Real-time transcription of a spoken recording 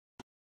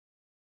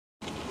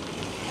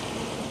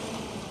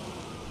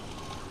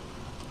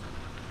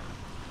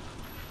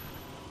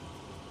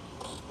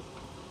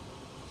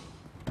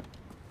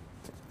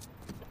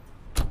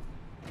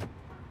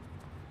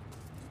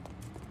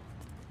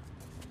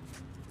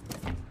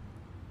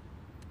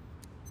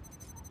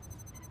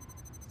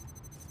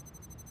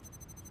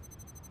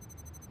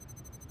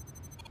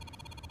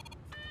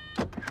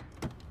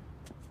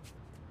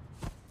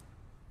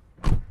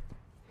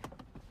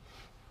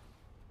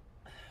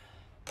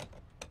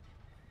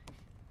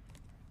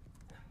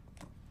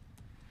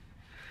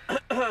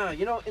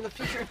You know, in the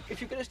future,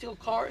 if you're gonna steal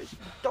cars,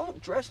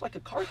 don't dress like a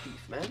car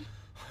thief, man.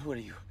 What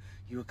are you?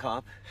 You a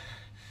cop?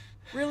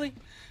 Really?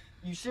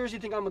 You seriously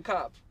think I'm a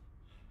cop?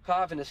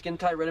 Cop in a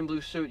skin-tight red and blue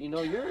suit. You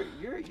know, you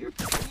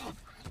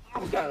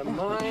got a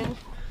mind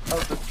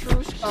of the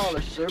true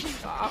scholar, sir.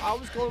 I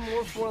was going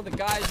more for one of the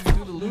guys who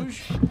do the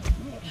luge.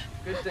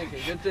 Good thinking,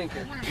 good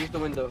thinking. Use the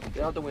window.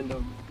 Get out the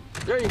window.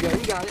 There you go,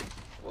 you got it.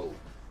 Whoa.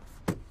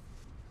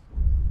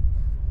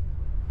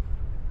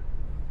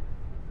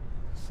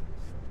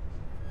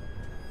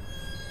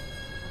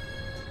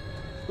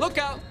 Look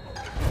out!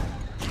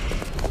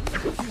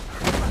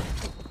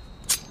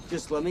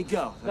 Just let me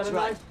go. That's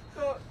right. Is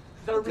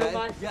that a real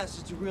knife? Yes,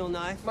 it's a real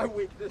knife. My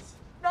weakness.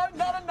 No,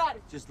 not a knife.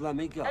 Just let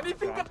me go.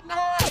 Anything but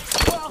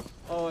knife. Well,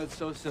 oh, it's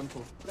so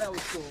simple. That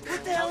was cool.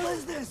 What the hell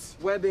is this?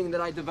 Webbing that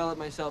I developed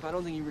myself. I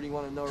don't think you really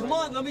want to know. Come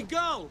on, let me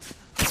go.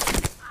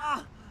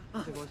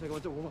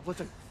 One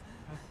second.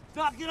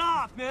 Knock it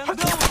off, man.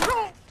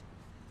 No.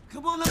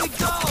 Come on, let me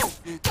go.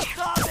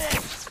 Stop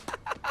it.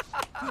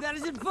 Dude, that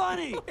isn't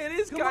funny. It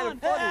is kind of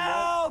funny,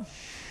 man.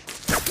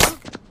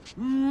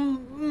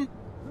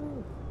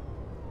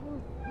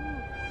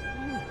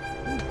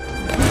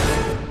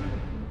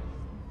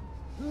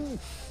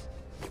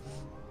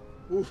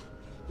 Oof,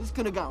 this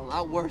could have gotten a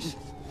lot worse.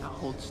 Now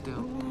hold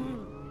still.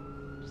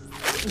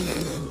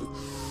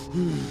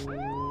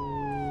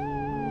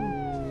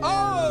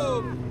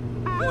 Oh!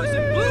 Boys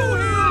in blue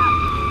here!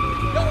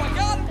 Yo, I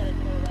got him!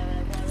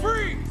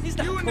 Freeze! He's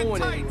not You and the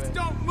going Titans anywhere.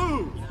 don't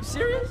move! You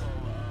serious?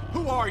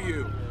 Who are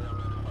you?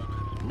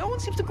 No one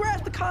seems to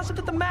grasp the concept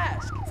of the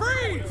mask.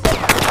 Freeze!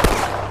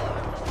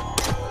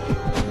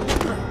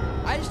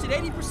 I just did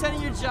 80%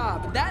 of your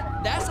job.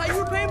 That's how you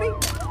repay me?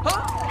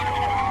 Huh?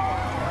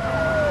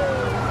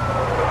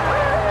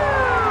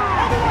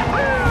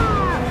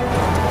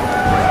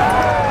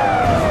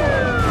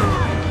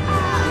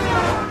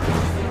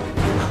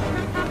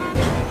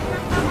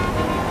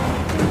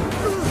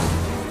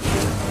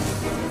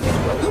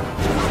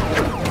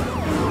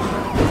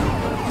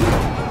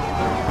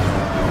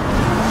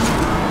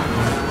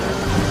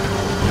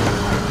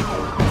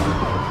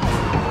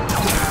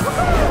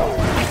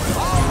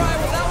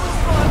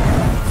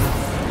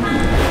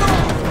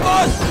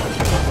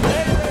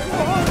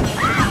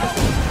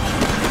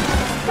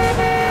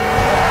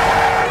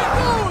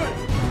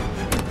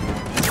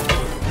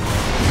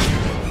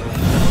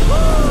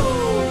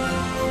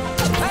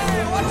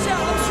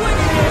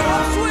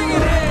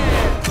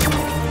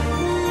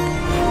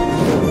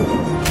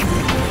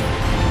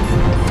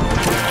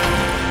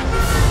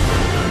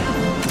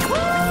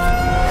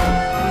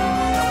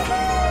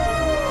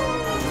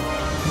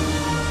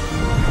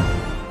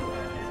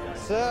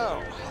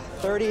 So,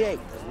 38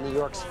 of New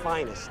York's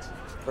finest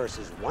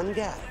versus one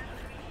guy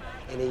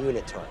in a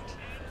unitard.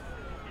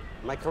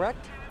 Am I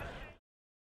correct?